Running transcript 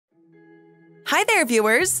Hi there,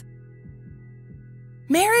 viewers!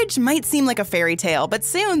 Marriage might seem like a fairy tale, but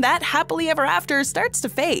soon that happily ever after starts to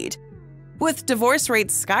fade. With divorce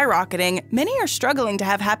rates skyrocketing, many are struggling to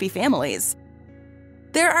have happy families.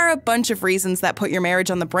 There are a bunch of reasons that put your marriage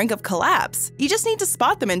on the brink of collapse. You just need to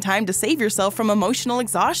spot them in time to save yourself from emotional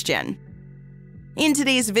exhaustion. In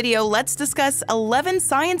today's video, let's discuss 11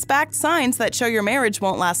 science-backed signs that show your marriage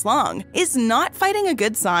won't last long. Is not fighting a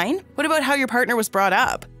good sign? What about how your partner was brought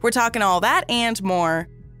up? We're talking all that and more.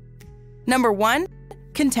 Number 1.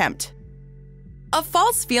 Contempt. A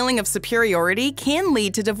false feeling of superiority can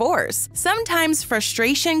lead to divorce. Sometimes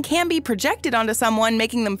frustration can be projected onto someone,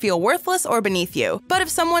 making them feel worthless or beneath you. But if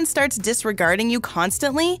someone starts disregarding you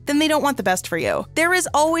constantly, then they don't want the best for you. There is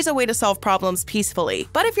always a way to solve problems peacefully.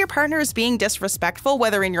 But if your partner is being disrespectful,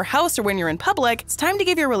 whether in your house or when you're in public, it's time to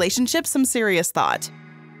give your relationship some serious thought.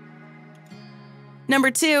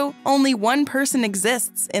 Number 2. Only one person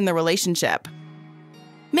exists in the relationship.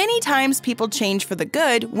 Many times people change for the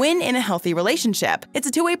good when in a healthy relationship. It's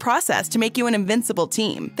a two-way process to make you an invincible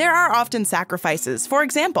team. There are often sacrifices, for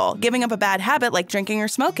example, giving up a bad habit like drinking or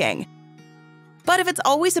smoking. But if it's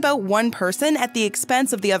always about one person at the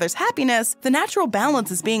expense of the other's happiness, the natural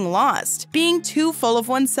balance is being lost. Being too full of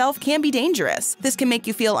oneself can be dangerous. This can make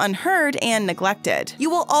you feel unheard and neglected. You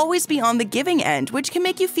will always be on the giving end, which can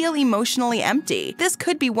make you feel emotionally empty. This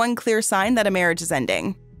could be one clear sign that a marriage is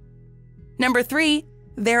ending. Number 3.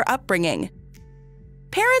 Their upbringing.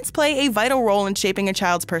 Parents play a vital role in shaping a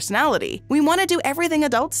child's personality. We want to do everything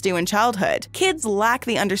adults do in childhood. Kids lack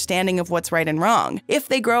the understanding of what's right and wrong. If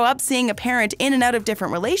they grow up seeing a parent in and out of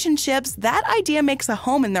different relationships, that idea makes a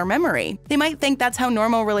home in their memory. They might think that's how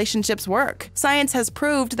normal relationships work. Science has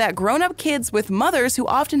proved that grown-up kids with mothers who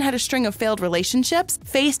often had a string of failed relationships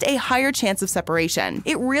faced a higher chance of separation.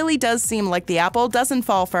 It really does seem like the apple doesn't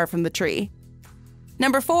fall far from the tree.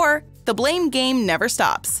 Number 4. The blame game never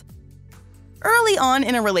stops. Early on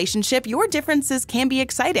in a relationship, your differences can be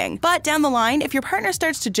exciting, but down the line, if your partner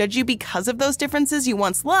starts to judge you because of those differences you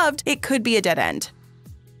once loved, it could be a dead end.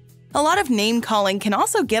 A lot of name-calling can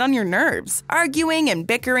also get on your nerves. Arguing and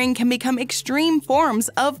bickering can become extreme forms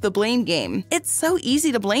of the blame game. It's so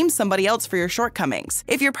easy to blame somebody else for your shortcomings.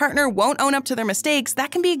 If your partner won't own up to their mistakes,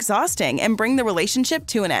 that can be exhausting and bring the relationship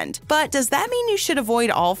to an end. But does that mean you should avoid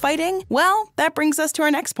all fighting? Well, that brings us to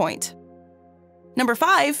our next point. Number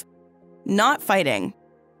 5. Not fighting.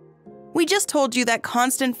 We just told you that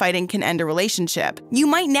constant fighting can end a relationship. You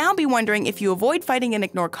might now be wondering if you avoid fighting and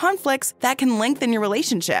ignore conflicts, that can lengthen your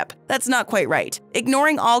relationship. That's not quite right.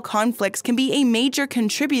 Ignoring all conflicts can be a major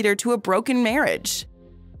contributor to a broken marriage.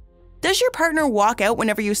 Does your partner walk out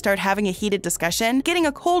whenever you start having a heated discussion? Getting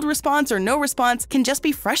a cold response or no response can just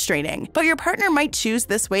be frustrating, but your partner might choose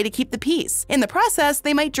this way to keep the peace. In the process,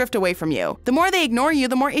 they might drift away from you. The more they ignore you,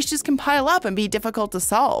 the more issues can pile up and be difficult to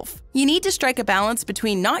solve. You need to strike a balance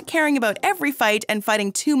between not caring about every fight and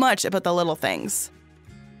fighting too much about the little things.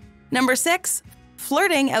 Number 6.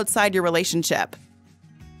 Flirting outside your relationship.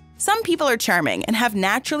 Some people are charming and have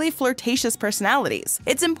naturally flirtatious personalities.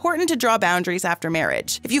 It's important to draw boundaries after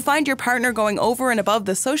marriage. If you find your partner going over and above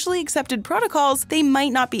the socially accepted protocols, they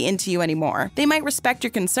might not be into you anymore. They might respect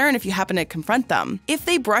your concern if you happen to confront them. If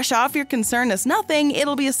they brush off your concern as nothing,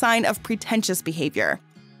 it'll be a sign of pretentious behavior.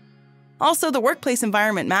 Also, the workplace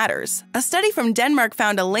environment matters. A study from Denmark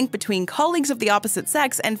found a link between colleagues of the opposite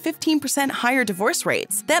sex and 15% higher divorce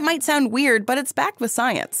rates. That might sound weird, but it's backed with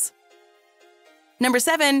science. Number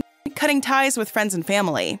 7. Cutting ties with friends and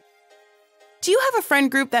family. Do you have a friend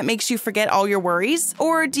group that makes you forget all your worries?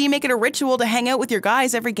 Or do you make it a ritual to hang out with your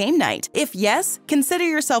guys every game night? If yes, consider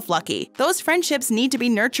yourself lucky. Those friendships need to be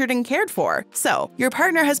nurtured and cared for. So, your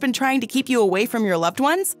partner has been trying to keep you away from your loved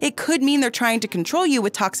ones? It could mean they're trying to control you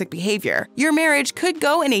with toxic behavior. Your marriage could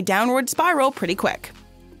go in a downward spiral pretty quick.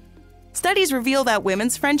 Studies reveal that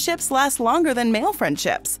women's friendships last longer than male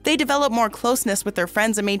friendships. They develop more closeness with their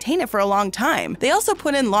friends and maintain it for a long time. They also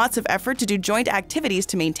put in lots of effort to do joint activities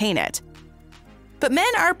to maintain it. But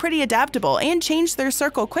men are pretty adaptable and change their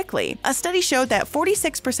circle quickly. A study showed that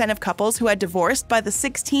 46% of couples who had divorced by the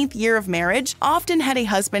 16th year of marriage often had a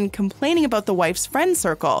husband complaining about the wife's friend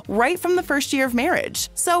circle right from the first year of marriage.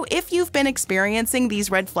 So if you've been experiencing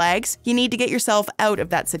these red flags, you need to get yourself out of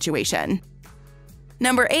that situation.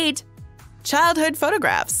 Number 8. Childhood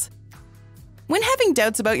photographs. When having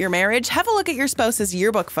doubts about your marriage, have a look at your spouse's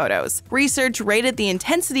yearbook photos. Research rated the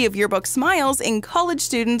intensity of yearbook smiles in college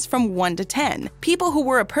students from 1 to 10. People who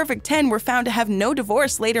were a perfect 10 were found to have no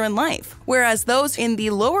divorce later in life, whereas those in the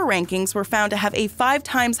lower rankings were found to have a 5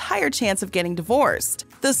 times higher chance of getting divorced.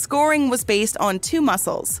 The scoring was based on two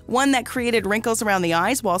muscles, one that created wrinkles around the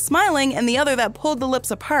eyes while smiling and the other that pulled the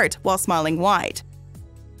lips apart while smiling wide.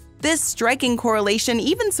 This striking correlation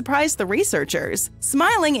even surprised the researchers.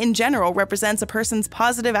 Smiling in general represents a person's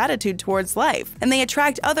positive attitude towards life, and they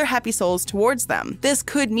attract other happy souls towards them. This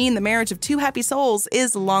could mean the marriage of two happy souls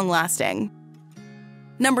is long-lasting.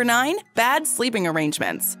 Number 9. Bad sleeping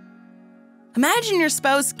arrangements. Imagine your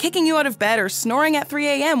spouse kicking you out of bed or snoring at 3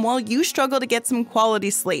 a.m. while you struggle to get some quality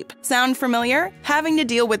sleep. Sound familiar? Having to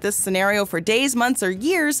deal with this scenario for days, months, or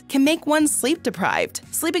years can make one sleep deprived.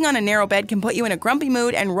 Sleeping on a narrow bed can put you in a grumpy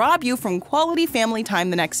mood and rob you from quality family time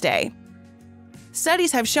the next day.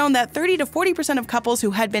 Studies have shown that 30 to 40% of couples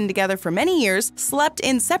who had been together for many years slept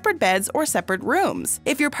in separate beds or separate rooms.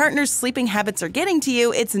 If your partner's sleeping habits are getting to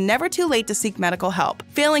you, it's never too late to seek medical help.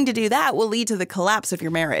 Failing to do that will lead to the collapse of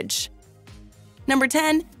your marriage. Number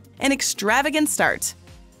 10. An extravagant start.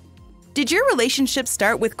 Did your relationship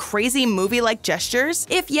start with crazy movie-like gestures?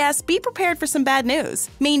 If yes, be prepared for some bad news.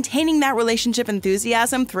 Maintaining that relationship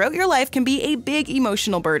enthusiasm throughout your life can be a big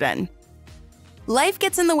emotional burden. Life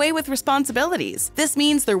gets in the way with responsibilities. This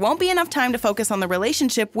means there won't be enough time to focus on the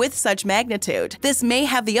relationship with such magnitude. This may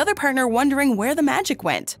have the other partner wondering where the magic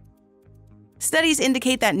went. Studies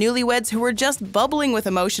indicate that newlyweds who were just bubbling with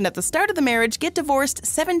emotion at the start of the marriage get divorced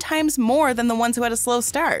 7 times more than the ones who had a slow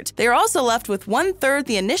start. They are also left with 1/3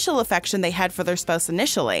 the initial affection they had for their spouse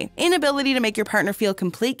initially. Inability to make your partner feel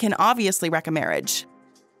complete can obviously wreck a marriage.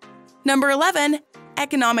 Number 11.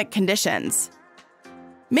 Economic conditions.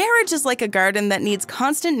 Marriage is like a garden that needs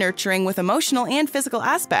constant nurturing with emotional and physical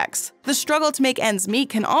aspects. The struggle to make ends meet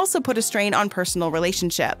can also put a strain on personal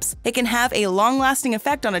relationships. It can have a long-lasting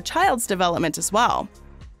effect on a child's development as well.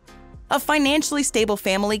 A financially stable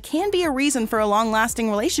family can be a reason for a long-lasting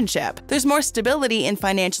relationship. There's more stability in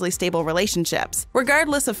financially stable relationships.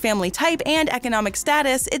 Regardless of family type and economic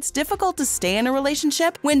status, it's difficult to stay in a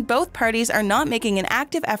relationship when both parties are not making an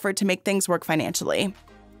active effort to make things work financially.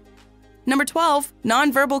 Number 12.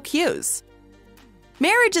 Nonverbal cues.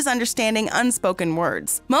 Marriage is understanding unspoken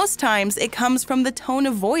words. Most times, it comes from the tone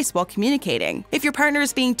of voice while communicating. If your partner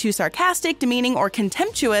is being too sarcastic, demeaning, or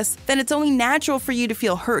contemptuous, then it's only natural for you to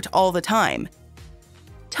feel hurt all the time.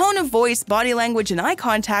 Tone of voice, body language, and eye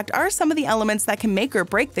contact are some of the elements that can make or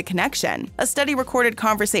break the connection. A study recorded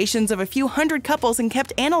conversations of a few hundred couples and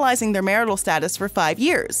kept analyzing their marital status for 5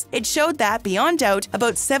 years. It showed that, beyond doubt,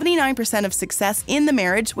 about 79% of success in the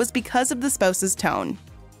marriage was because of the spouse's tone.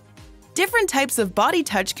 Different types of body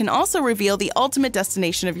touch can also reveal the ultimate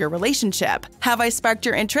destination of your relationship. Have I sparked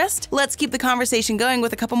your interest? Let's keep the conversation going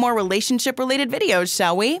with a couple more relationship-related videos,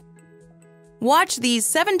 shall we? Watch these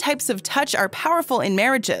 7 types of touch are powerful in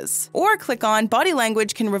marriages, or click on Body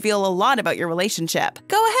language can reveal a lot about your relationship.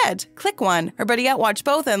 Go ahead, click one, or better yet, watch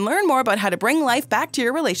both and learn more about how to bring life back to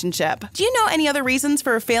your relationship. Do you know any other reasons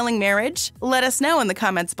for a failing marriage? Let us know in the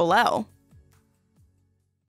comments below.